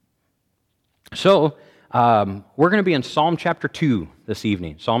So, we're going to be in Psalm chapter 2 this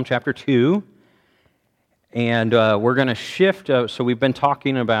evening. Psalm chapter 2. And we're going to shift. So, we've been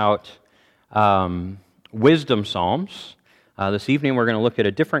talking about wisdom psalms. This evening, we're going to look at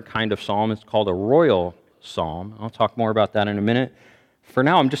a different kind of psalm. It's called a royal psalm. I'll talk more about that in a minute. For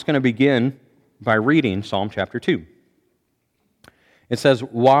now, I'm just going to begin by reading Psalm chapter 2. It says,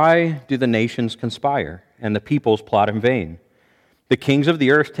 "Why do the nations conspire, and the peoples plot in vain? The kings of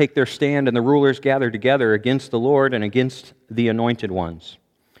the earth take their stand, and the rulers gather together against the Lord and against the anointed ones.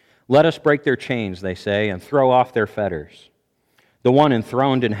 Let us break their chains," they say, "and throw off their fetters." The one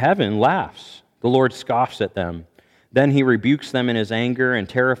enthroned in heaven laughs. The Lord scoffs at them. Then he rebukes them in his anger and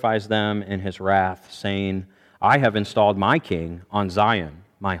terrifies them in his wrath, saying, "I have installed my king on Zion,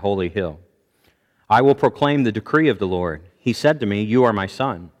 my holy hill. I will proclaim the decree of the Lord. He said to me, 'You are my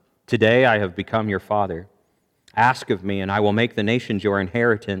son. Today I have become your father. Ask of me, and I will make the nations your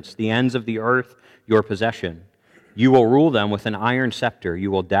inheritance, the ends of the earth your possession. You will rule them with an iron scepter.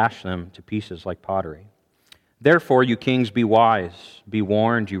 You will dash them to pieces like pottery.' Therefore, you kings, be wise. Be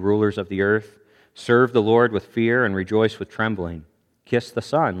warned, you rulers of the earth. Serve the Lord with fear and rejoice with trembling. Kiss the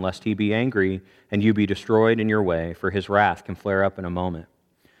Son, lest he be angry and you be destroyed in your way, for his wrath can flare up in a moment.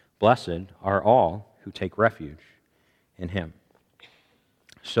 Blessed are all who take refuge in him."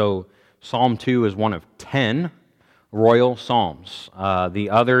 So, Psalm 2 is one of 10 royal psalms. The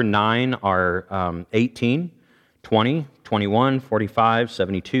other 9 are 18, 20, 21, 45,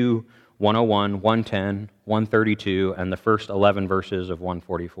 72, 101, 110, 132, and the first 11 verses of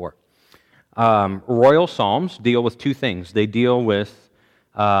 144. Royal psalms deal with two things. They deal with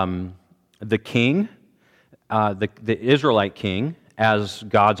the king, the Israelite king, as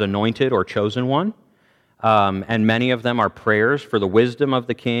God's anointed or chosen one. And many of them are prayers for the wisdom of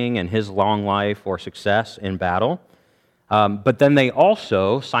the king and his long life or success in battle. But then they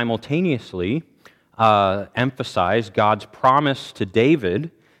also simultaneously emphasize God's promise to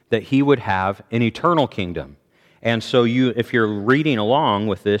David that he would have an eternal kingdom. And so if you're reading along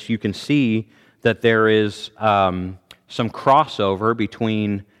with this, you can see that there is some crossover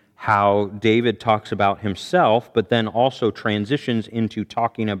between how David talks about himself, but then also transitions into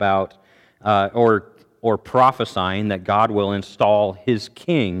talking about or prophesying that God will install his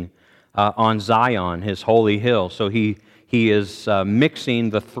king on Zion, his holy hill. So he is mixing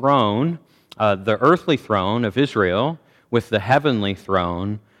the throne, the earthly throne of Israel, with the heavenly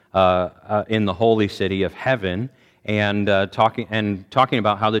throne in the holy city of heaven, and talking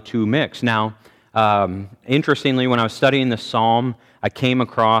about how the two mix. Now, interestingly, when I was studying this psalm, I came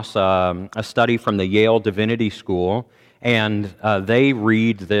across a study from the Yale Divinity School, and they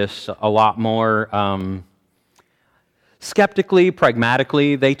read this a lot more skeptically,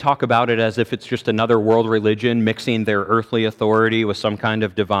 pragmatically. They talk about it as if it's just another world religion mixing their earthly authority with some kind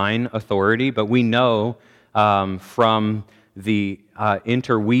of divine authority. But we know from the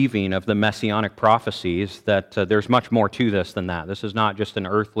interweaving of the messianic prophecies that there's much more to this than that. This is not just an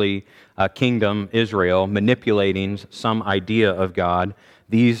earthly kingdom, Israel, manipulating some idea of God.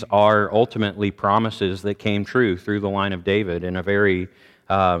 These are ultimately promises that came true through the line of David in a very,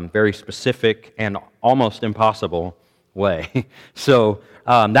 very specific and almost impossible way. So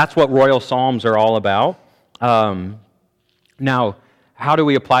that's what royal psalms are all about. Now, how do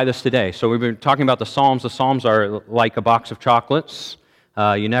we apply this today? So we've been talking about the Psalms. The Psalms are like a box of chocolates.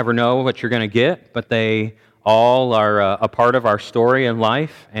 You never know what you're going to get, but they all are a part of our story in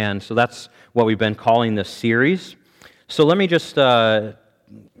life, and so that's what we've been calling this series. So let me just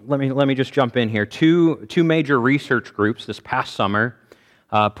jump in here. Two major research groups this past summer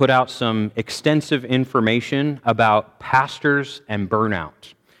put out some extensive information about pastors and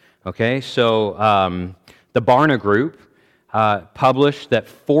burnout. Okay, so the Barna Group published that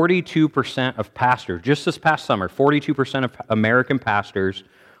 42% of pastors, just this past summer, 42% of American pastors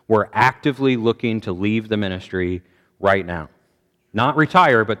were actively looking to leave the ministry right now. Not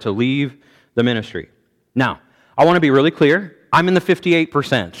retire, but to leave the ministry. Now, I want to be really clear. I'm in the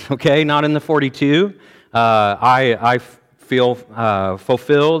 58%, okay, not in the 42. I feel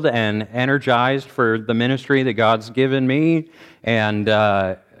fulfilled and energized for the ministry that God's given me, and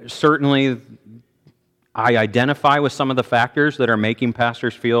certainly I identify with some of the factors that are making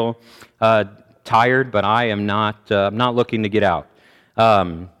pastors feel tired, but I am not looking to get out.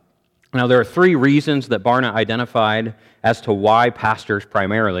 Now, there are 3 reasons that Barna identified as to why pastors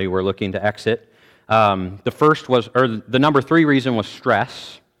primarily were looking to exit. The number 3 reason was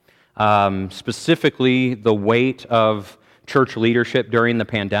stress, specifically the weight of church leadership during the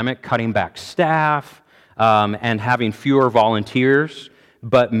pandemic, cutting back staff, and having fewer volunteers,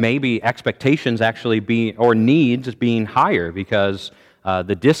 but maybe expectations actually needs being higher because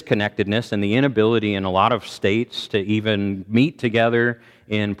the disconnectedness and the inability in a lot of states to even meet together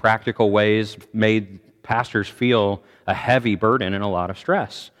in practical ways made pastors feel a heavy burden and a lot of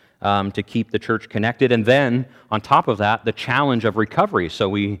stress to keep the church connected. And then, on top of that, the challenge of recovery. So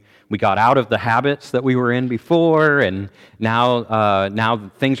we got out of the habits that we were in before, and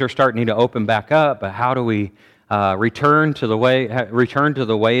now things are starting to open back up. But how do we return to the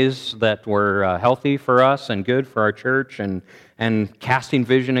ways that were healthy for us and good for our church, and casting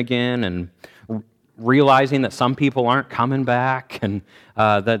vision again, and realizing that some people aren't coming back, and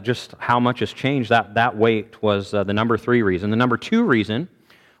that just how much has changed. That weight was the number 3 reason. The number 2 reason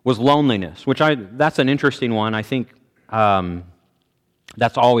was loneliness, that's an interesting one. I think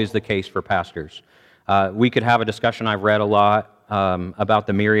that's always the case for pastors. We could have a discussion. I've read a lot about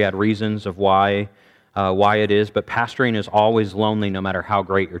the myriad reasons of why it is, but pastoring is always lonely no matter how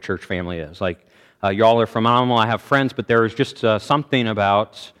great your church family is. Like, y'all are phenomenal, I have friends, but there is just something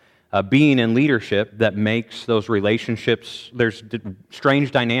about being in leadership that makes those relationships, there's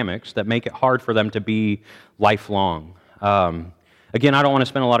strange dynamics that make it hard for them to be lifelong. Again, I don't want to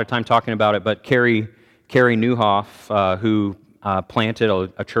spend a lot of time talking about it, but Carey Nieuwhof, who planted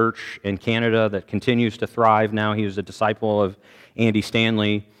a church in Canada that continues to thrive now. He was a disciple of Andy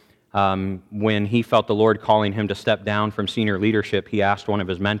Stanley. When he felt the Lord calling him to step down from senior leadership, he asked one of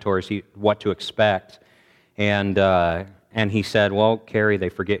his mentors what to expect. And he said, well, Carey, they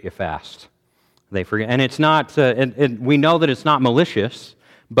forget you fast. They forget. And it's not, we know that it's not malicious,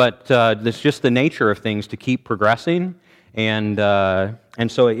 but it's just the nature of things to keep progressing. And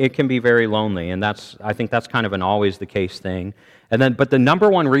so it can be very lonely, and I think that's kind of an always the case thing. But the number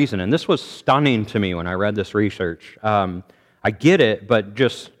 1 reason, and this was stunning to me when I read this research, I get it, but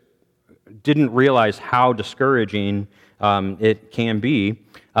just didn't realize how discouraging it can be.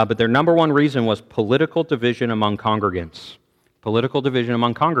 But their number 1 reason was political division among congregants. Political division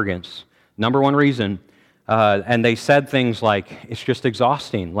among congregants. Number 1 reason. And they said things like, it's just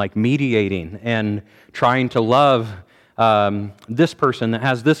exhausting, like mediating and trying to love this person that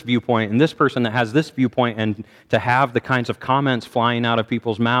has this viewpoint and this person that has this viewpoint, and to have the kinds of comments flying out of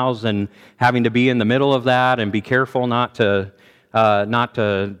people's mouths and having to be in the middle of that and be careful not to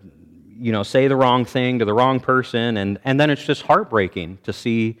say the wrong thing to the wrong person. And then it's just heartbreaking to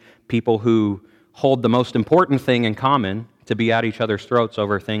see people who hold the most important thing in common to be at each other's throats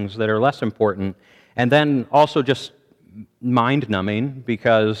over things that are less important. And then also just mind-numbing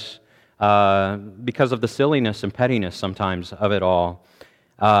because of the silliness and pettiness sometimes of it all.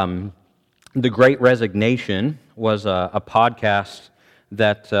 The Great Resignation was a podcast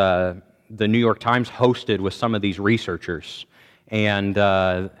that the New York Times hosted with some of these researchers. And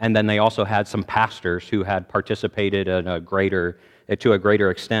then they also had some pastors who had participated to a greater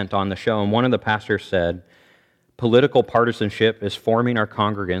extent on the show. And one of the pastors said, political partisanship is forming our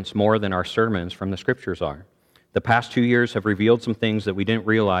congregants more than our sermons from the Scriptures are. The past 2 years have revealed some things that we didn't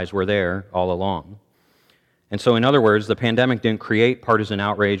realize were there all along. And so, in other words, the pandemic didn't create partisan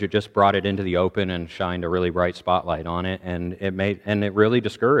outrage, it just brought it into the open and shined a really bright spotlight on it, and it really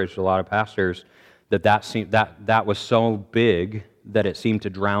discouraged a lot of pastors that was so big that it seemed to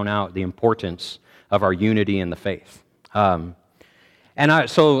drown out the importance of our unity in the faith. So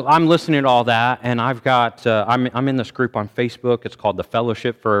I'm listening to all that, and I've got I'm in this group on Facebook. It's called the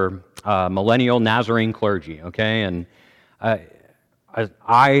Fellowship for Millennial Nazarene Clergy. Okay, and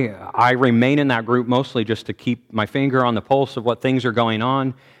I remain in that group mostly just to keep my finger on the pulse of what things are going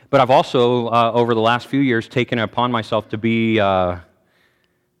on. But I've also over the last few years taken it upon myself to be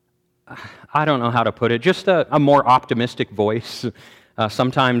I don't know how to put it, just a more optimistic voice.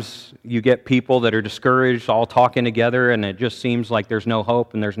 Sometimes you get people that are discouraged all talking together, and it just seems like there's no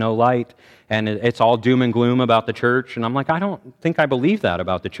hope and there's no light, and it's all doom and gloom about the church. And I'm like, I don't think I believe that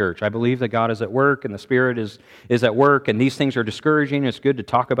about the church. I believe that God is at work and the Spirit is at work, and these things are discouraging. It's good to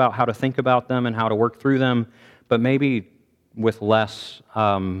talk about how to think about them and how to work through them, but maybe with less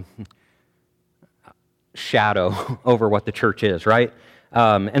shadow over what the church is, right?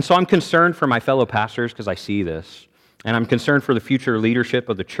 And so I'm concerned for my fellow pastors because I see this. And I'm concerned for the future leadership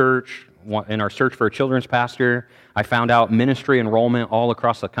of the church. In our search for a children's pastor, I found out ministry enrollment all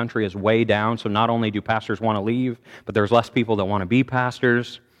across the country is way down. So not only do pastors want to leave, but there's less people that want to be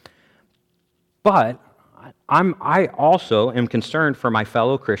pastors. But I also am concerned for my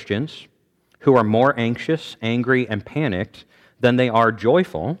fellow Christians who are more anxious, angry, and panicked than they are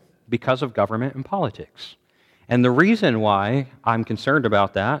joyful because of government and politics. And the reason why I'm concerned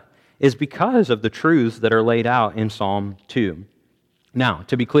about that is because of the truths that are laid out in Psalm 2. Now,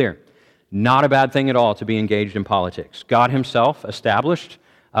 to be clear, not a bad thing at all to be engaged in politics. God himself established,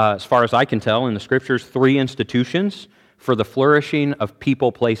 as far as I can tell, in the Scriptures, 3 institutions for the flourishing of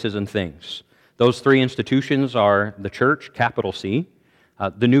people, places, and things. Those three institutions are the church, capital C,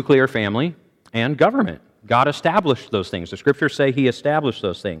 the nuclear family, and government. God established those things. The scriptures say He established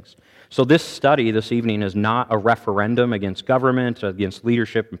those things. So this study this evening is not a referendum against government, against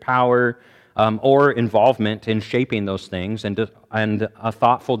leadership and power, or involvement in shaping those things, and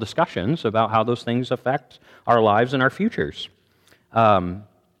thoughtful discussions about how those things affect our lives and our futures. The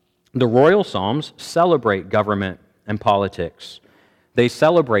Royal Psalms celebrate government and politics. They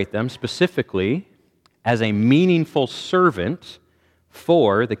celebrate them specifically as a meaningful servant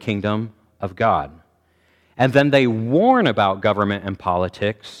for the kingdom of God. And then they warn about government and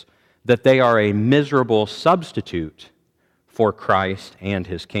politics that they are a miserable substitute for Christ and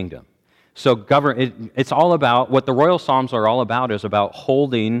His kingdom. So it's all about, what the Royal Psalms are all about is about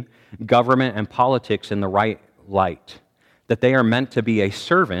holding government and politics in the right light, that they are meant to be a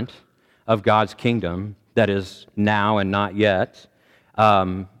servant of God's kingdom that is now and not yet,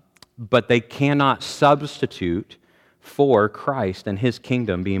 but they cannot substitute for Christ and His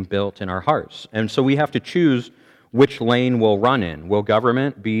kingdom being built in our hearts. And so we have to choose which lane we'll run in. Will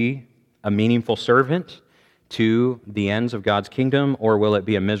government be a meaningful servant to the ends of God's kingdom, or will it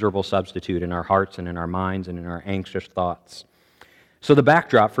be a miserable substitute in our hearts and in our minds and in our anxious thoughts? So the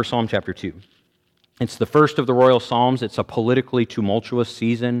backdrop for Psalm chapter 2. It's the first of the Royal Psalms. It's a politically tumultuous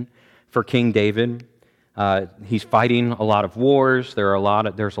season for King David. He's fighting a lot of wars. There's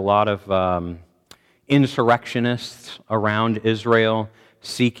a lot of insurrectionists around Israel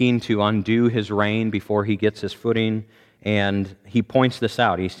seeking to undo his reign before he gets his footing. And he points this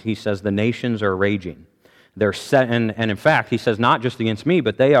out. He says, the nations are raging. They're set, and in fact, he says, not just against me,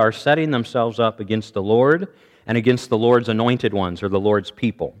 but they are setting themselves up against the Lord and against the Lord's anointed ones, or the Lord's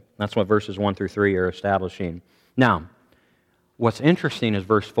people. That's what verses 1 through 3 are establishing. Now, what's interesting is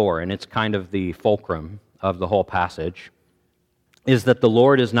verse 4, and it's kind of the fulcrum of the whole passage, is that the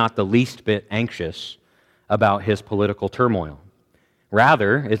Lord is not the least bit anxious about his political turmoil.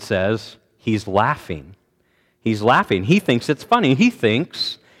 Rather, it says, he's laughing. He's laughing. He thinks it's funny. He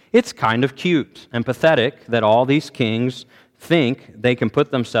thinks it's kind of cute and pathetic that all these kings think they can put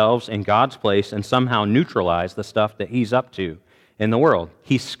themselves in God's place and somehow neutralize the stuff that he's up to in the world.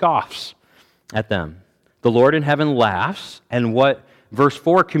 He scoffs at them. The Lord in heaven laughs, and what verse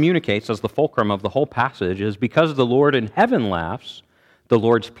 4 communicates as the fulcrum of the whole passage is because the Lord in heaven laughs, the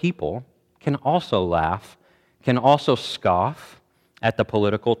Lord's people can also laugh, can also scoff at the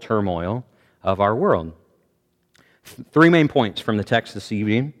political turmoil of our world. Three main points from the text this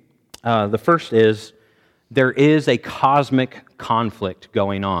evening. The first is there is a cosmic conflict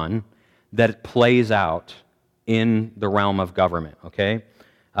going on that plays out in the realm of government, okay?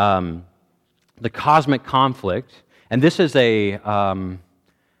 The cosmic conflict, and this is a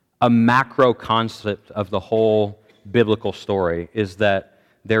macro concept of the whole biblical story, is that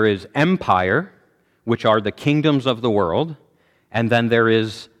there is empire, which are the kingdoms of the world, and then there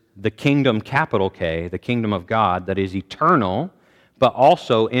is the kingdom, capital K, the kingdom of God, that is eternal, but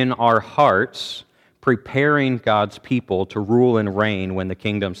also in our hearts, preparing God's people to rule and reign when the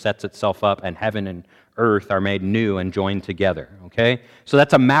kingdom sets itself up and heaven and earth are made new and joined together. Okay, so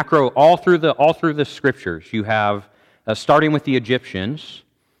that's a macro all through the scriptures. You have starting with the Egyptians,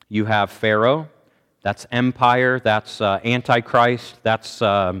 you have Pharaoh. That's empire. That's Antichrist. That's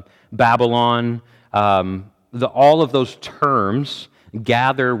Babylon. All of those terms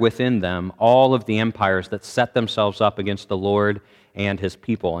gather within them all of the empires that set themselves up against the Lord and His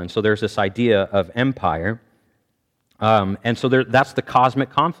people. And so there's this idea of empire. And so that's the cosmic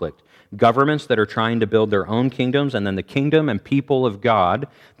conflict. Governments that are trying to build their own kingdoms, and then the kingdom and people of God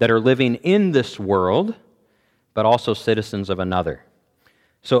that are living in this world, but also citizens of another.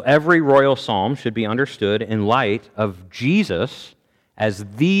 So every royal psalm should be understood in light of Jesus as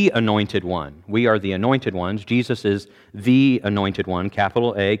the anointed one. We are the anointed ones. Jesus is the anointed one,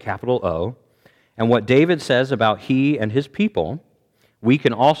 capital A, capital O. And what David says about he and his people, we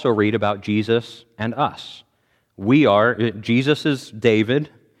can also read about Jesus and us. Jesus is David,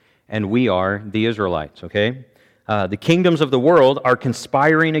 and we are the Israelites, okay? The kingdoms of the world are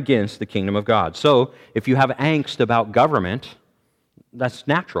conspiring against the kingdom of God. So if you have angst about government, that's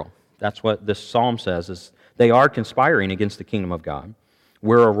natural. That's what this psalm says, is they are conspiring against the kingdom of God.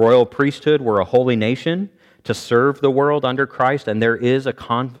 We're a royal priesthood, we're a holy nation to serve the world under Christ, and there is a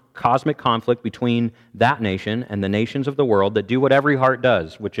cosmic conflict between that nation and the nations of the world that do what every heart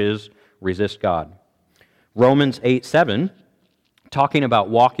does, which is resist God. Romans 8:7, talking about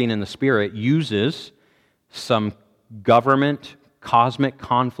walking in the Spirit, uses some government cosmic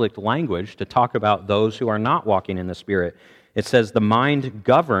conflict language to talk about those who are not walking in the Spirit. It says, the mind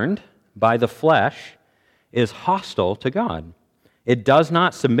governed by the flesh is hostile to God. It does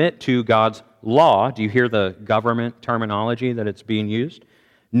not submit to God's law. Do you hear the government terminology that it's being used?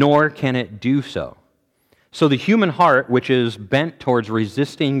 Nor can it do so. So the human heart, which is bent towards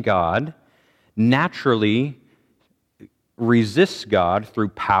resisting God, naturally resists God through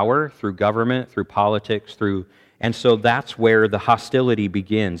power, through government, through politics, and so that's where the hostility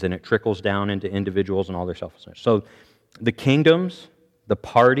begins, and it trickles down into individuals and all their selfishness. So the kingdoms, the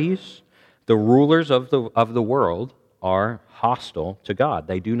parties, the rulers of the world are hostile to God.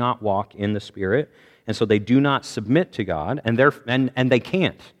 They do not walk in the Spirit, and so they do not submit to God, and they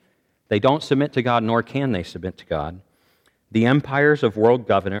can't. They don't submit to God, nor can they submit to God. The empires of world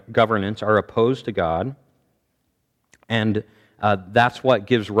governance are opposed to God, and that's what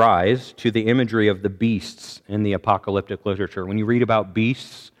gives rise to the imagery of the beasts in the apocalyptic literature. When you read about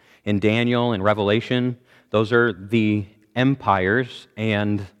beasts in Daniel and Revelation, those are the empires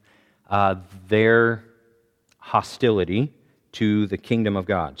and their hostility to the kingdom of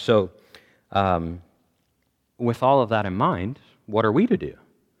God. So, with all of that in mind, what are we to do?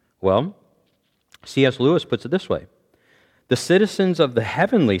 Well, C.S. Lewis puts it this way: the citizens of the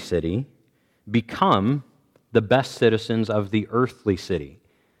heavenly city become the best citizens of the earthly city.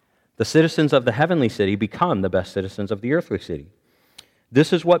 The citizens of the heavenly city become the best citizens of the earthly city.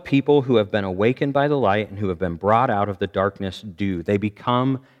 This is what people who have been awakened by the light and who have been brought out of the darkness do. They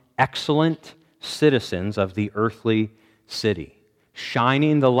become excellent citizens of the earthly city,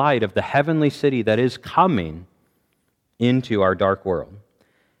 shining the light of the heavenly city that is coming into our dark world.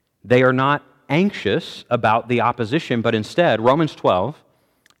 They are not anxious about the opposition, but instead, Romans 12,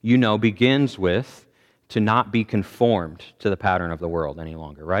 begins with to not be conformed to the pattern of the world any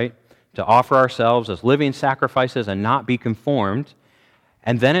longer, right? To offer ourselves as living sacrifices and not be conformed.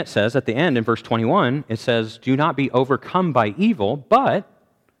 And then it says at the end in verse 21, it says, do not be overcome by evil, but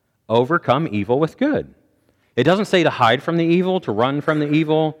overcome evil with good. It doesn't say to hide from the evil, to run from the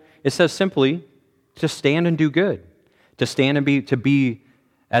evil. It says simply to stand and do good, to stand and be,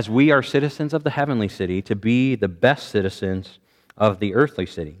 as we are citizens of the heavenly city, to be the best citizens of the earthly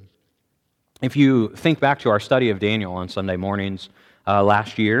city. If you think back to our study of Daniel on Sunday mornings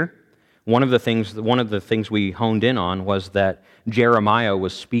last year, one of the things we honed in on was that Jeremiah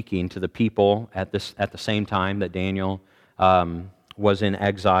was speaking to the people at the same time that Daniel was in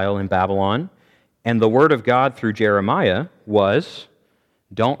exile in Babylon. And the word of God through Jeremiah was,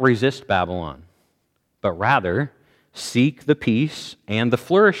 don't resist Babylon, but rather seek the peace and the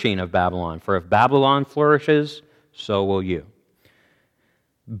flourishing of Babylon. For if Babylon flourishes, so will you.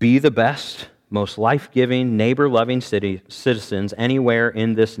 Be the best, most life-giving, neighbor-loving citizens anywhere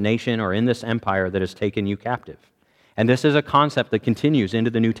in this nation or in this empire that has taken you captive. And this is a concept that continues into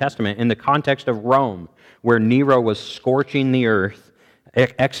the New Testament in the context of Rome, where Nero was scorching the earth,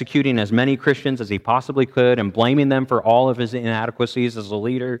 executing as many Christians as he possibly could and blaming them for all of his inadequacies as a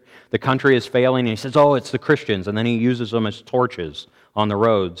leader. The country is failing, and he says, oh, it's the Christians, and then he uses them as torches on the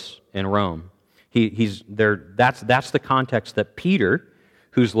roads in Rome. That's the context that Peter,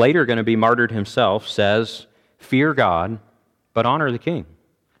 who's later going to be martyred himself, says, fear God, but honor the king.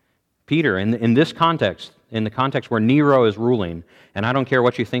 Peter, in this context, in the context where Nero is ruling, and I don't care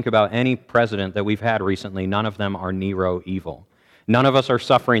what you think about any president that we've had recently, none of them are Nero evil. None of us are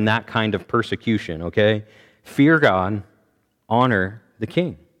suffering that kind of persecution, okay? Fear God, honor the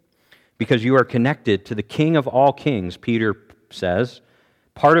king. Because you are connected to the King of all kings, Peter says.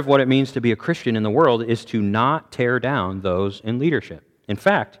 Part of what it means to be a Christian in the world is to not tear down those in leadership. In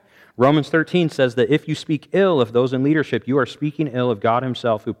fact, Romans 13 says that if you speak ill of those in leadership, you are speaking ill of God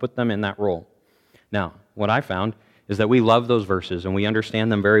himself who put them in that role. Now, what I found is that we love those verses and we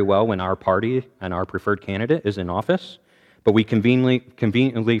understand them very well when our party and our preferred candidate is in office, but we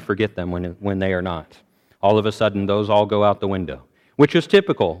conveniently forget them when they are not. All of a sudden, those all go out the window, which is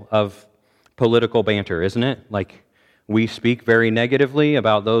typical of political banter, isn't it? Like, we speak very negatively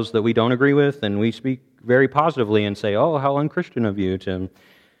about those that we don't agree with, and we speak very positively and say, oh, how unchristian of you to...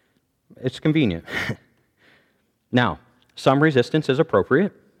 It's convenient. Now, some resistance is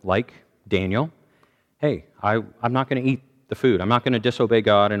appropriate, like Daniel. Hey, I'm not going to eat the food. I'm not going to disobey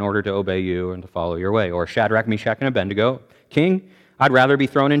God in order to obey you and to follow your way. Or Shadrach, Meshach, and Abednego. King, I'd rather be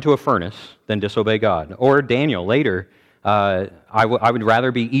thrown into a furnace than disobey God. Or Daniel, later, I would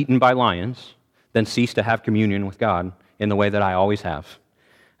rather be eaten by lions than cease to have communion with God in the way that I always have.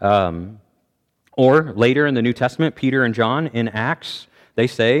 Or later in the New Testament, Peter and John in Acts, they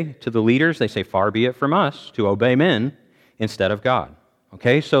say to the leaders, they say, far be it from us to obey men instead of God.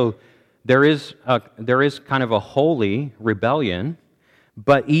 Okay, so there is kind of a holy rebellion,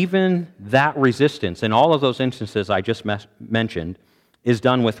 but even that resistance, in all of those instances I just mentioned, is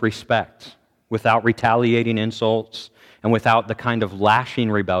done with respect. without retaliating insults, and without the kind of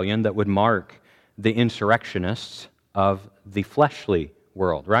lashing rebellion that would mark the insurrectionists of the fleshly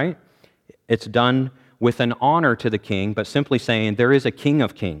world, right? It's done with an honor to the king, but simply saying, there is a King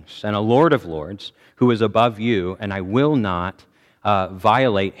of kings and a Lord of lords who is above you, and I will not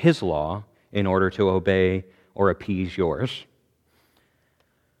violate his law in order to obey or appease yours.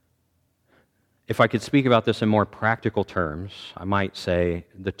 If I could speak about this in more practical terms, I might say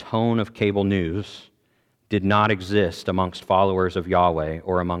the tone of cable news did not exist amongst followers of Yahweh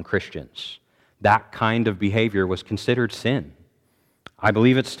or among Christians. That kind of behavior was considered sin. I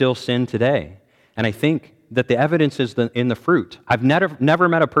believe it's still sin today. And I think that the evidence is in the fruit. I've never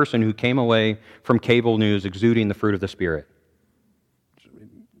met a person who came away from cable news exuding the fruit of the Spirit.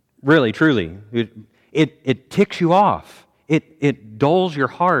 Really, truly. It ticks you off. It dulls your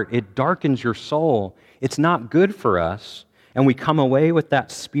heart. It darkens your soul. It's not good for us. And we come away with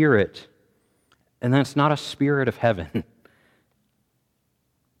that spirit. And that's not a spirit of heaven.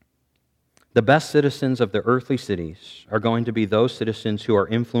 The best citizens of the earthly cities are going to be those citizens who are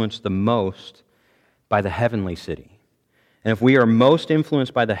influenced the most by the heavenly city. And if we are most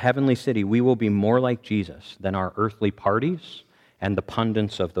influenced by the heavenly city, we will be more like Jesus than our earthly parties and the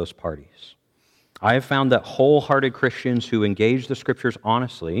pundits of those parties. I have found that wholehearted Christians who engage the Scriptures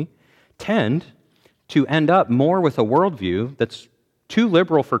honestly tend to end up more with a worldview that's too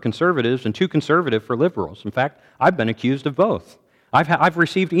liberal for conservatives and too conservative for liberals. In fact, I've been accused of both. I've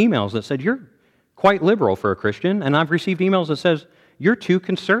received emails that said, you're quite liberal for a Christian, and I've received emails that says, you're too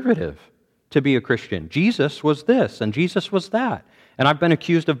conservative to be a Christian. Jesus was this, and Jesus was that. And I've been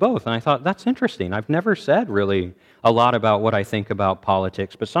accused of both, and I thought, that's interesting. I've never said really a lot about what I think about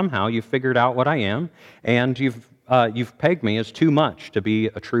politics, but somehow you've figured out what I am, and you've pegged me as too much to be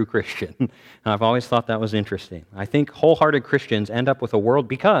a true Christian. And I've always thought that was interesting. I think wholehearted Christians end up with a world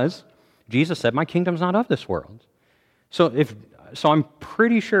because Jesus said, my kingdom's not of this world. So I'm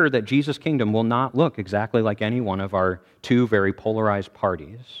pretty sure that Jesus' kingdom will not look exactly like any one of our two very polarized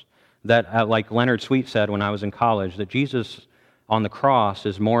parties. That, like Leonard Sweet said when I was in college, that Jesus on the cross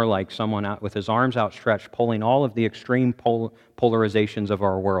is more like someone out with his arms outstretched, pulling all of the extreme polarizations of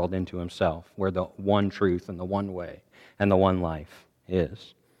our world into himself, where the one truth and the one way and the one life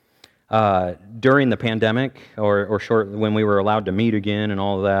is. During the pandemic, or short when we were allowed to meet again and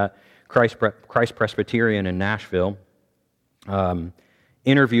all of that, Christ Presbyterian in Nashville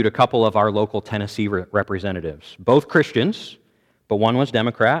interviewed a couple of our local Tennessee representatives, both Christians, but one was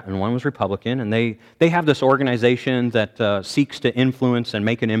Democrat and one was Republican, and they have this organization that seeks to influence and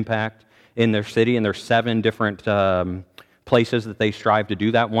make an impact in their city, and there's 7 different places that they strive to do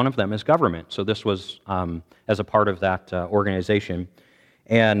that. One of them is government, so this was as a part of that organization.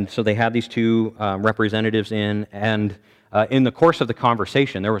 And so they had these 2 representatives in, and in the course of the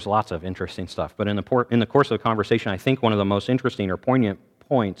conversation, there was lots of interesting stuff, but in the course of the conversation, I think one of the most interesting or poignant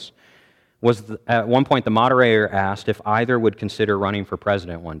points was at one point the moderator asked if either would consider running for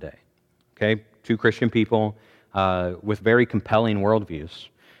president one day. Okay, 2 Christian people with very compelling worldviews.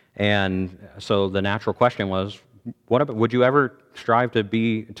 And so the natural question was, what about, would you ever strive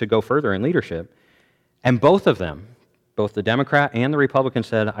to go further in leadership? And both of them, both the Democrat and the Republican,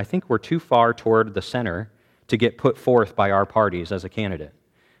 said, I think we're too far toward the center to get put forth by our parties as a candidate.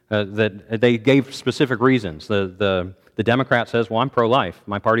 That they gave specific reasons. The Democrat says, well, I'm pro-life.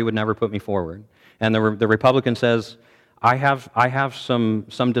 My party would never put me forward. And the Republican says, I have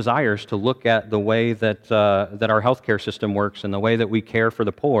some desires to look at the way that our healthcare system works and the way that we care for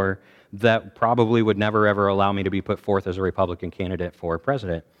the poor that probably would never, ever allow me to be put forth as a Republican candidate for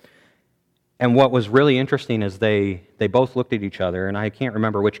president. And what was really interesting is they both looked at each other, and I can't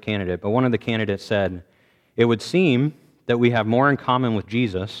remember which candidate, but one of the candidates said, it would seem that we have more in common with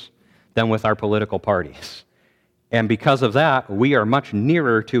Jesus than with our political parties. And because of that, we are much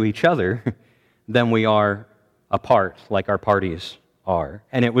nearer to each other than we are apart, like our parties are.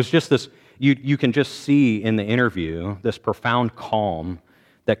 And it was just this, you can just see in the interview this profound calm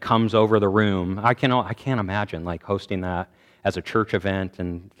that comes over the room. I can't imagine like hosting that as a church event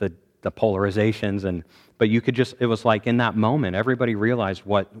and the polarizations, but you could just, it was like in that moment, everybody realized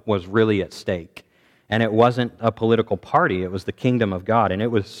what was really at stake. And it wasn't a political party, it was the kingdom of God, and it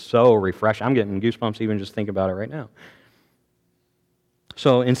was so refreshing. I'm getting goosebumps even just thinking about it right now.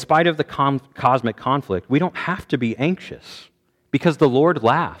 So in spite of the cosmic conflict, we don't have to be anxious because the Lord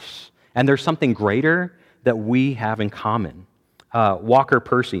laughs, and there's something greater that we have in common. Walker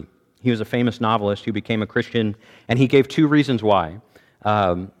Percy, he was a famous novelist who became a Christian, and he gave 2 reasons why.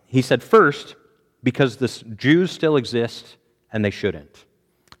 He said, first, because the Jews still exist, and they shouldn't.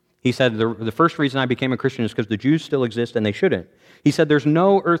 He said, the first reason I became a Christian is because the Jews still exist and they shouldn't. He said, there's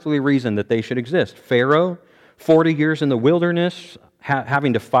no earthly reason that they should exist. Pharaoh, 40 years in the wilderness,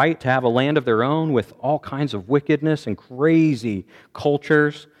 having to fight to have a land of their own with all kinds of wickedness and crazy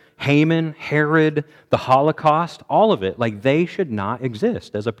cultures. Haman, Herod, the Holocaust, all of it, like they should not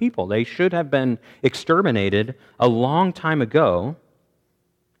exist as a people. They should have been exterminated a long time ago,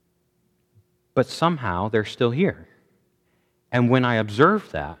 but somehow they're still here. And when I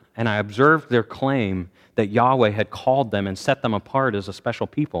observed that, and I observed their claim that Yahweh had called them and set them apart as a special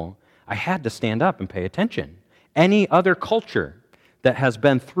people, I had to stand up and pay attention. Any other culture that has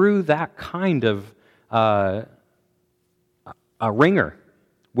been through that kind of a ringer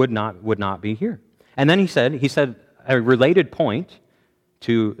would not be here. And then he said a related point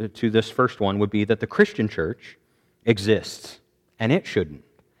to this first one would be that the Christian church exists, and it shouldn't.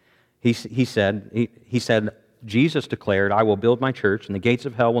 He said, Jesus declared, I will build my church, and the gates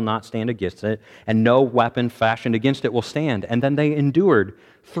of hell will not stand against it, and no weapon fashioned against it will stand. And then they endured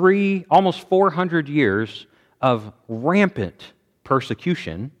almost 400 years of rampant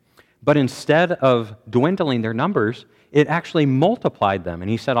persecution, but instead of dwindling their numbers, it actually multiplied them. And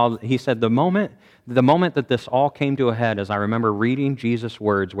he said the moment that this all came to a head, as I remember reading Jesus'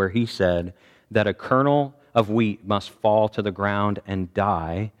 words where he said that a kernel of wheat must fall to the ground and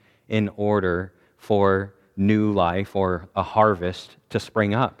die in order for new life or a harvest to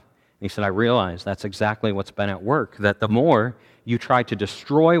spring up. And he said, I realize that's exactly what's been at work, that the more you try to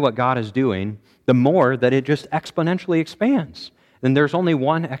destroy what God is doing, the more that it just exponentially expands. And there's only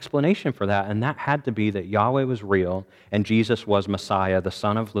one explanation for that, and that had to be that Yahweh was real and Jesus was Messiah, the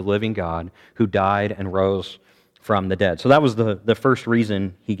Son of the living God, who died and rose from the dead. So that was the first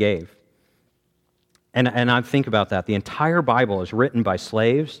reason he gave. And I think about that. The entire Bible is written by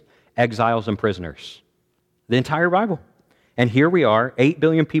slaves, exiles, and prisoners. The entire Bible. And here we are, 8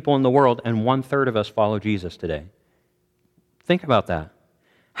 billion people in the world, and 1/3 of us follow Jesus today. Think about that.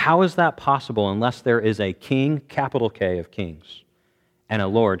 How is that possible unless there is a king, capital K, of kings, and a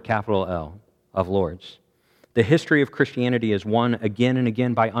Lord, capital L, of lords? The history of Christianity is won again and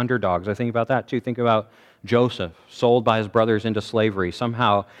again by underdogs. I think about that too. Think about Joseph, sold by his brothers into slavery,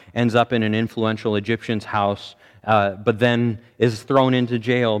 somehow ends up in an influential Egyptian's house, but then is thrown into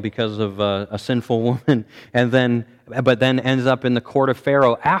jail because of a sinful woman, but then ends up in the court of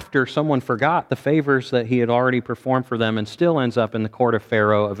Pharaoh after someone forgot the favors that he had already performed for them, and still ends up in the court of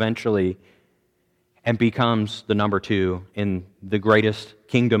Pharaoh eventually, and becomes the number 2 in the greatest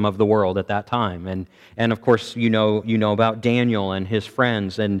kingdom of the world at that time. And of course, you know about Daniel and his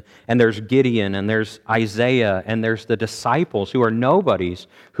friends, and there's Gideon, and there's Isaiah, and there's the disciples who are nobodies,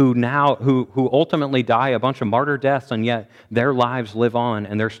 who ultimately die a bunch of martyr deaths, and yet their lives live on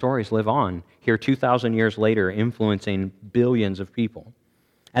and their stories live on here 2,000 years later, influencing billions of people.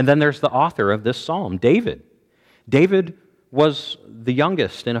 And then there's the author of this psalm, David. David was the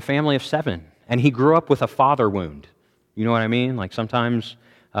youngest in a family of 7. And he grew up with a father wound. You know what I mean? Like sometimes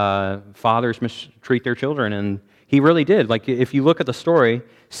fathers mistreat their children, and he really did. Like if you look at the story,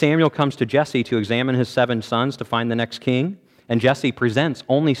 Samuel comes to Jesse to examine his 7 sons to find the next king, and Jesse presents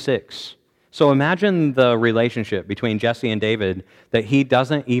only 6. So imagine the relationship between Jesse and David, that he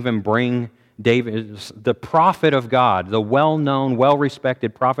doesn't even bring David, the prophet of God, the well-known,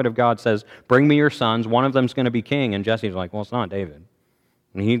 well-respected prophet of God says, bring me your sons, one of them's going to be king. And Jesse's like, well, it's not David.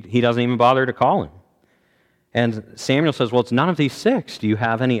 And he doesn't even bother to call him. And Samuel says, well, it's none of these 6. Do you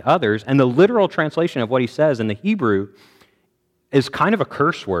have any others? And the literal translation of what he says in the Hebrew is kind of a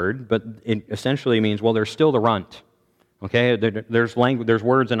curse word, but it essentially means, well, there's still the runt. Okay? There's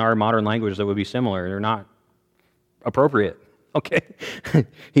words in our modern language that would be similar. They're not appropriate. Okay?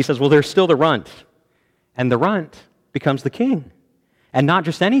 He says, well, there's still the runt. And the runt becomes the king. And not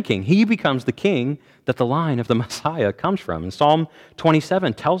just any king. He becomes the king that the line of the Messiah comes from. And Psalm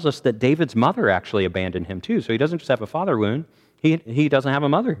 27 tells us that David's mother actually abandoned him too. So he doesn't just have a father wound, he doesn't have a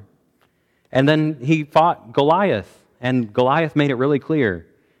mother. And then he fought Goliath, and Goliath made it really clear,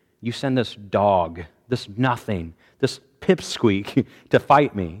 you send this dog, this nothing, this pipsqueak to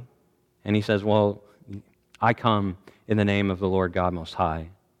fight me. And he says, well, I come in the name of the Lord God Most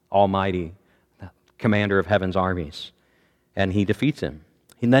High, Almighty, commander of heaven's armies. And he defeats him.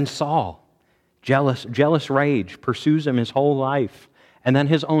 And then Saul, jealous rage, pursues him his whole life. And then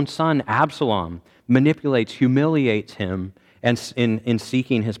his own son, Absalom, manipulates, humiliates him in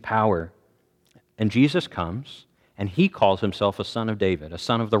seeking his power. And Jesus comes, and he calls himself a son of David, a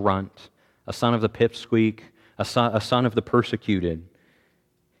son of the runt, a son of the pipsqueak, a son of the persecuted.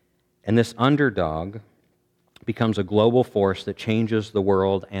 And this underdog becomes a global force that changes the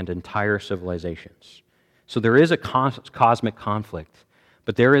world and entire civilizations. So there is a cosmic conflict,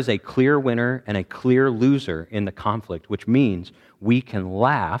 But there is a clear winner and a clear loser in the conflict, which means we can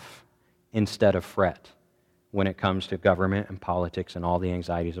laugh instead of fret when it comes to government and politics and all the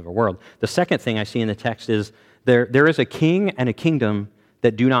anxieties of our world. The second thing I see in the text is there is a king and a kingdom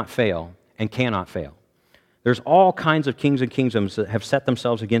that do not fail and cannot fail. There's all kinds of kings and kingdoms that have set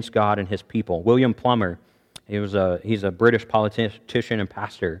themselves against God and his people. William Plummer, he's a British politician and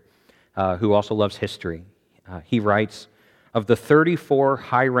pastor who also loves history. He writes, of the 34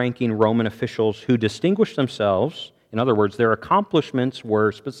 high-ranking Roman officials who distinguished themselves, in other words, their accomplishments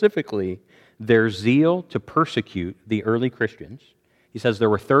were specifically their zeal to persecute the early Christians. He says there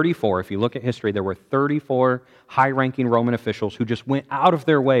were 34, if you look at history, there were 34 high-ranking Roman officials who just went out of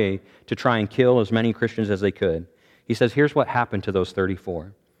their way to try and kill as many Christians as they could. He says, here's what happened to those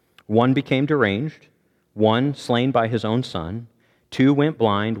 34. One became deranged, one slain by his own son, 2 went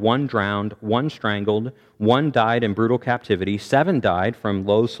blind, 1 drowned, 1 strangled, 1 died in brutal captivity, 7 died from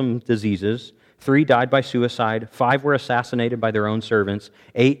loathsome diseases, 3 died by suicide, 5 were assassinated by their own servants,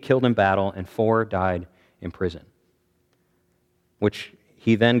 8 killed in battle, and 4 died in prison. Which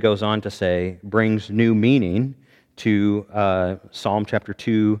he then goes on to say brings new meaning to Psalm chapter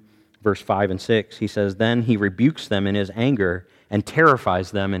 2, verse 5 and 6. He says, then he rebukes them in his anger and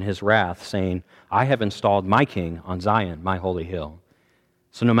terrifies them in his wrath, saying, I have installed my king on Zion, my holy hill.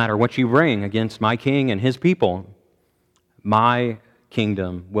 So no matter what you bring against my king and his people, my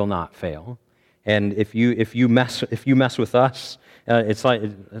kingdom will not fail. And if you mess with us, it's like,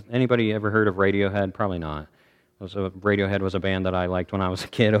 anybody ever heard of Radiohead? Probably not. Radiohead was a band that I liked when I was a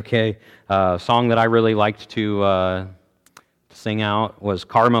kid, okay? A song that I really liked to sing out was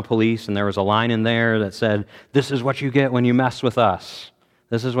Karma Police, and there was a line in there that said, this is what you get when you mess with us.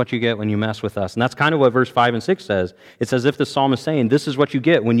 This is what you get when you mess with us. And that's kind of what verse 5 and 6 says. It's as if the psalm is saying, this is what you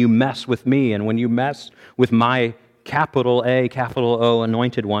get when you mess with me, and when you mess with my capital A, capital O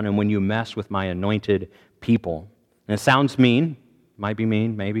anointed one, and when you mess with my anointed people. And it sounds mean, might be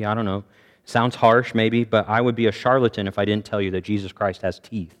mean, maybe, I don't know. Sounds harsh, maybe, but I would be a charlatan if I didn't tell you that Jesus Christ has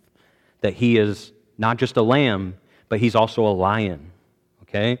teeth, that he is not just a lamb, but he's also a lion,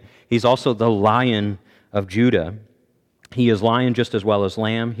 okay? He's also the Lion of Judah. He is lion just as well as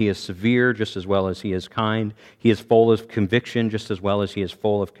lamb. He is severe just as well as he is kind. He is full of conviction just as well as he is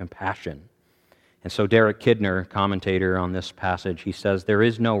full of compassion. And so Derek Kidner, commentator on this passage, he says, there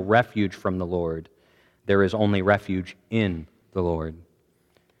is no refuge from the Lord. There is only refuge in the Lord.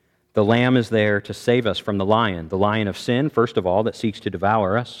 The Lamb is there to save us from the lion of sin, first of all, that seeks to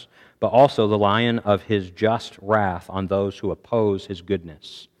devour us, but also the lion of his just wrath on those who oppose his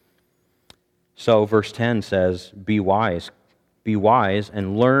goodness. So verse 10 says, be wise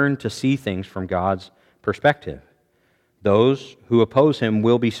and learn to see things from God's perspective. Those who oppose him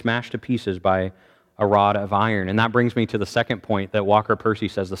will be smashed to pieces by a rod of iron. And that brings me to the second point that Walker Percy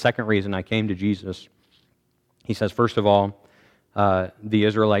says, the second reason I came to Jesus. He says, first of all, the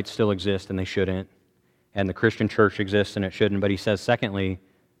Israelites still exist and they shouldn't, and the Christian church exists and it shouldn't. But he says, secondly,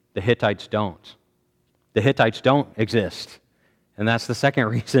 the Hittites don't. The Hittites don't exist. And that's the second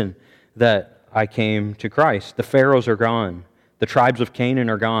reason that I came to Christ. The pharaohs are gone. The tribes of Canaan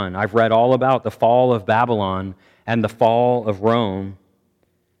are gone. I've read all about the fall of Babylon and the fall of Rome.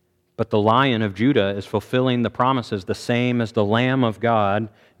 But the Lion of Judah is fulfilling the promises the same as the Lamb of God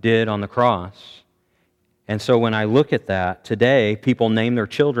did on the cross. And so when I look at that, today people name their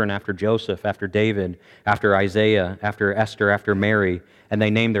children after Joseph, after David, after Isaiah, after Esther, after Mary, and they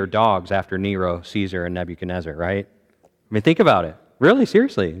name their dogs after Nero, Caesar, and Nebuchadnezzar, right? I mean, think about it. Really,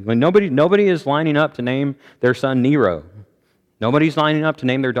 seriously. When nobody is lining up to name their son Nero. Nobody's lining up to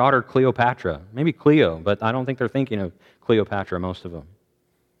name their daughter Cleopatra. Maybe Cleo, but I don't think they're thinking of Cleopatra, most of them.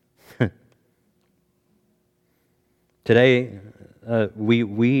 Today,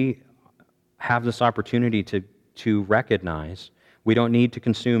 we have this opportunity to recognize we don't need to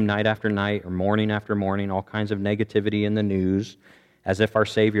consume night after night or morning after morning all kinds of negativity in the news as if our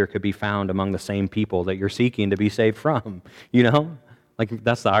Savior could be found among the same people that you're seeking to be saved from. You know? Like,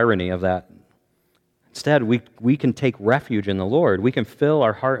 that's the irony of that. Instead, we can take refuge in the Lord. We can fill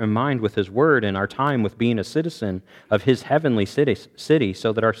our heart and mind with His Word and our time with being a citizen of His heavenly city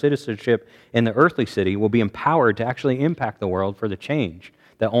so that our citizenship in the earthly city will be empowered to actually impact the world for the change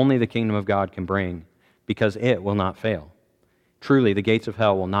that only the kingdom of God can bring, because it will not fail. Truly, the gates of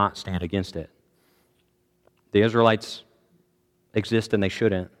hell will not stand against it. The Israelites exist and they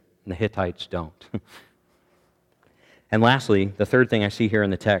shouldn't, and the Hittites don't. And lastly, the third thing I see here in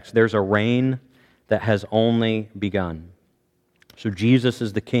the text, there's a reign that has only begun. So Jesus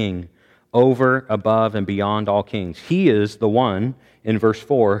is the king over, above, and beyond all kings. He is the one, in verse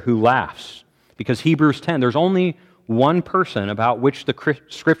 4, who laughs. Because Hebrews 10, there's only one person about which the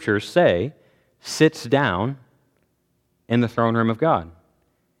Scriptures say sits down in the throne room of God,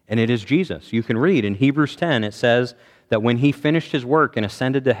 and it is Jesus. You can read in Hebrews 10, it says that when he finished his work and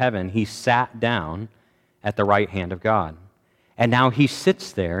ascended to heaven, he sat down at the right hand of God. And now he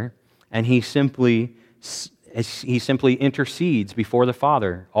sits there, and he simply intercedes before the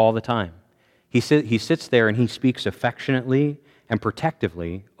Father all the time. He sits there and he speaks affectionately and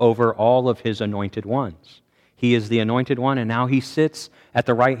protectively over all of his anointed ones. He is the anointed one, and now he sits at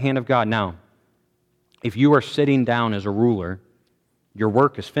the right hand of God. Now, if you are sitting down as a ruler, your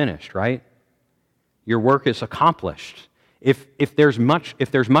work is finished, right? Your work is accomplished. If there's much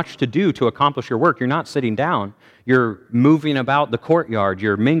to do to accomplish your work, you're not sitting down. You're moving about the courtyard.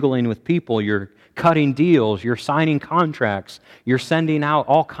 You're mingling with people. You're cutting deals. You're signing contracts. You're sending out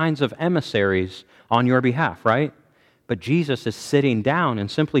all kinds of emissaries on your behalf, right? But Jesus is sitting down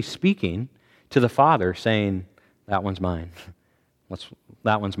and simply speaking to the Father, saying, that one's mine.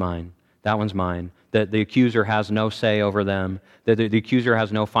 That one's mine. That one's mine. That the accuser has no say over them. That the accuser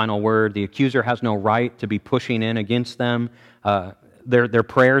has no final word. The accuser has no right to be pushing in against them. Their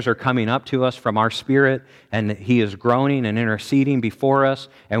prayers are coming up to us from our spirit, and he is groaning and interceding before us,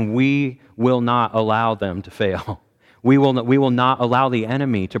 and we will not allow them to fail. We will not allow the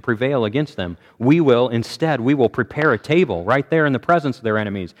enemy to prevail against them. Instead, we will prepare a table right there in the presence of their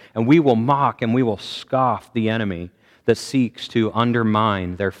enemies, and we will mock and we will scoff the enemy that seeks to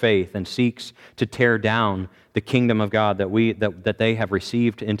undermine their faith and seeks to tear down the kingdom of God that they have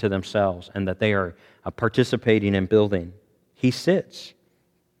received into themselves and that they are participating in building. He sits.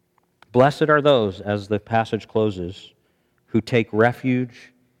 Blessed are those, as the passage closes, who take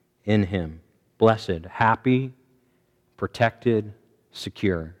refuge in him. Blessed, happy, protected,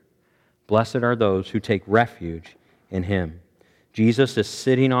 secure. Blessed are those who take refuge in him. Jesus is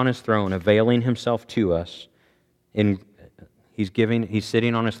sitting on his throne, availing himself to us. He's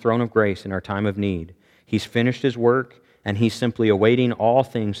sitting on his throne of grace in our time of need. He's finished his work, and he's simply awaiting all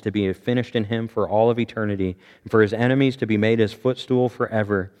things to be finished in him for all of eternity, and for his enemies to be made his footstool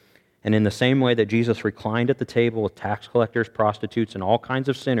forever. And in the same way that Jesus reclined at the table with tax collectors, prostitutes, and all kinds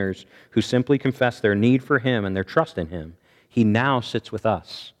of sinners who simply confess their need for him and their trust in him, he now sits with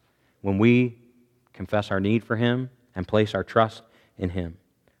us when we confess our need for him and place our trust in him.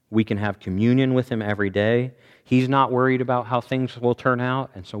 We can have communion with him every day. He's not worried about how things will turn out,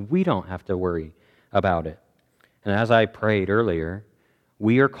 and so we don't have to worry about it. And as I prayed earlier,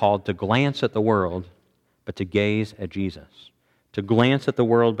 we are called to glance at the world, but to gaze at Jesus. To glance at the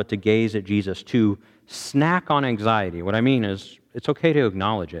world, but to gaze at Jesus. To snack on anxiety. What I mean is, it's okay to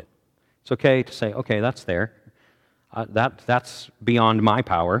acknowledge it. It's okay to say, okay, that's there. That's beyond my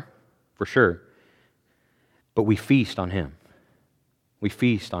power, for sure. But we feast on him. We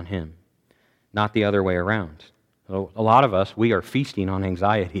feast on him, not the other way around. So a lot of us, we are feasting on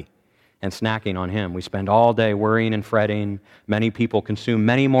anxiety and snacking on him. We spend all day worrying and fretting. Many people consume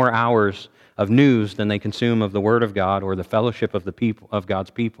many more hours of news than they consume of the Word of God or the fellowship of the people of God's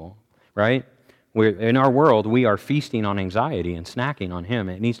people, right? In our world, we are feasting on anxiety and snacking on him.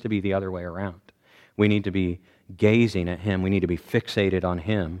 It needs to be the other way around. We need to be gazing at him. We need to be fixated on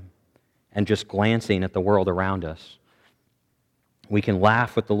him and just glancing at the world around us. We can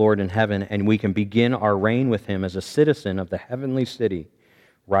laugh with the Lord in heaven, and we can begin our reign with him as a citizen of the heavenly city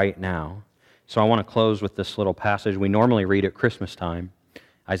right now. So I want to close with this little passage we normally read at Christmas time.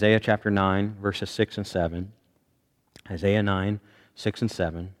 Isaiah chapter 9, verses 6 and 7. Isaiah 9, 6 and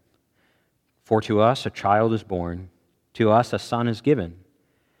 7. For to us a child is born, to us a son is given,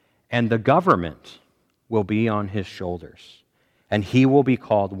 and the government will be on his shoulders. And he will be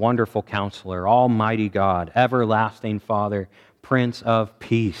called Wonderful Counselor, Almighty God, Everlasting Father, Prince of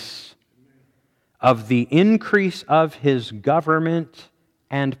Peace. Of the increase of his government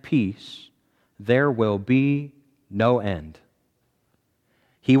and peace, there will be no end.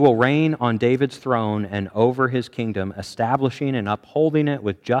 He will reign on David's throne and over his kingdom, establishing and upholding it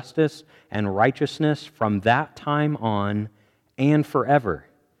with justice and righteousness from that time on and forever.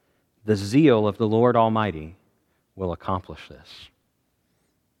 The zeal of the Lord Almighty will accomplish this.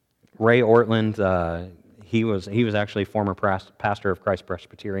 Ray Ortland, he was actually former pastor of Christ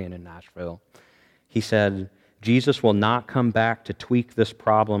Presbyterian in Nashville. He said, Jesus will not come back to tweak this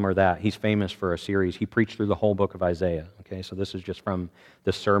problem or that. He's famous for a series. He preached through the whole book of Isaiah. Okay, so this is just from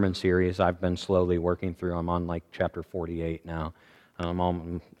the sermon series I've been slowly working through. I'm on like chapter 48 now.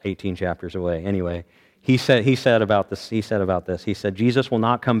 I'm 18 chapters away. Anyway, he said about this. He said, Jesus will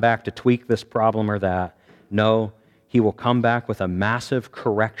not come back to tweak this problem or that. No, he will come back with a massive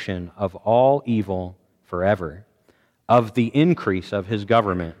correction of all evil forever, of the increase of his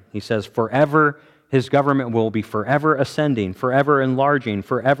government. He says, forever His government will be forever ascending, forever enlarging,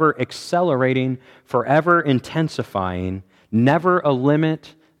 forever accelerating, forever intensifying. Never a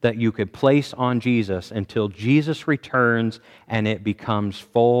limit that you could place on Jesus until Jesus returns and it becomes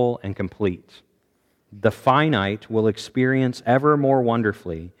full and complete. The finite will experience ever more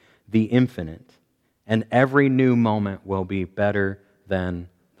wonderfully the infinite, and every new moment will be better than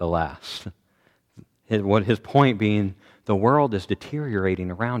the last. His point being, the world is deteriorating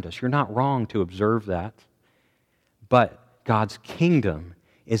around us. You're not wrong to observe that. But God's kingdom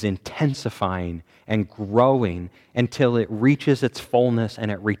is intensifying and growing until it reaches its fullness and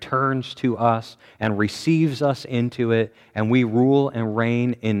it returns to us and receives us into it, and we rule and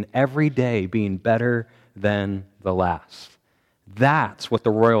reign in every day being better than the last. That's what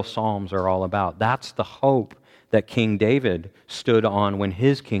the royal psalms are all about. That's the hope that King David stood on when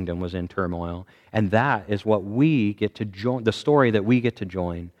his kingdom was in turmoil. And that is what we get to join, the story that we get to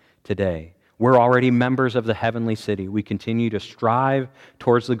join today. We're already members of the heavenly city. We continue to strive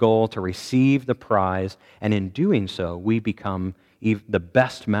towards the goal to receive the prize. And in doing so, we become the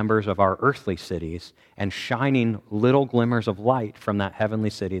best members of our earthly cities and shining little glimmers of light from that heavenly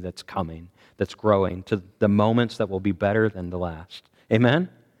city that's coming, that's growing to the moments that will be better than the last. Amen?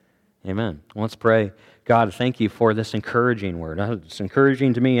 Amen. Let's pray. God, thank you for this encouraging word. It's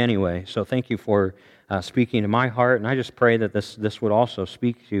encouraging to me anyway, so thank you for speaking to my heart, and I just pray that this would also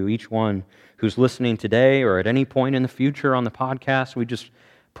speak to each one who's listening today or at any point in the future on the podcast. We just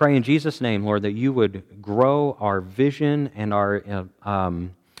pray in Jesus' name, Lord, that you would grow our vision and our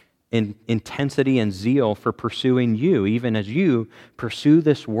intensity and zeal for pursuing you, even as you pursue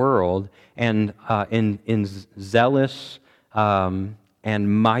this world and in zealous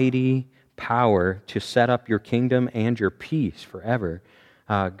and mighty power to set up your kingdom and your peace forever.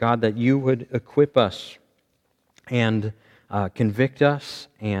 God, that you would equip us and convict us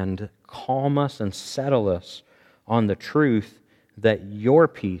and calm us and settle us on the truth that your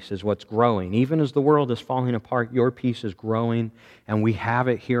peace is what's growing. Even as the world is falling apart, your peace is growing, and we have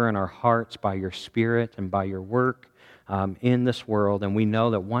it here in our hearts by your Spirit and by your work in this world, and we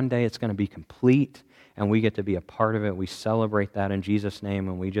know that one day it's going to be complete, and we get to be a part of it. We celebrate that in Jesus' name,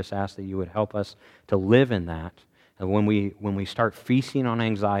 and we just ask that you would help us to live in that. And when we start feasting on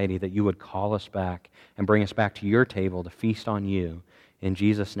anxiety, that you would call us back and bring us back to your table to feast on you. In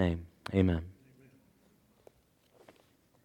Jesus' name, amen.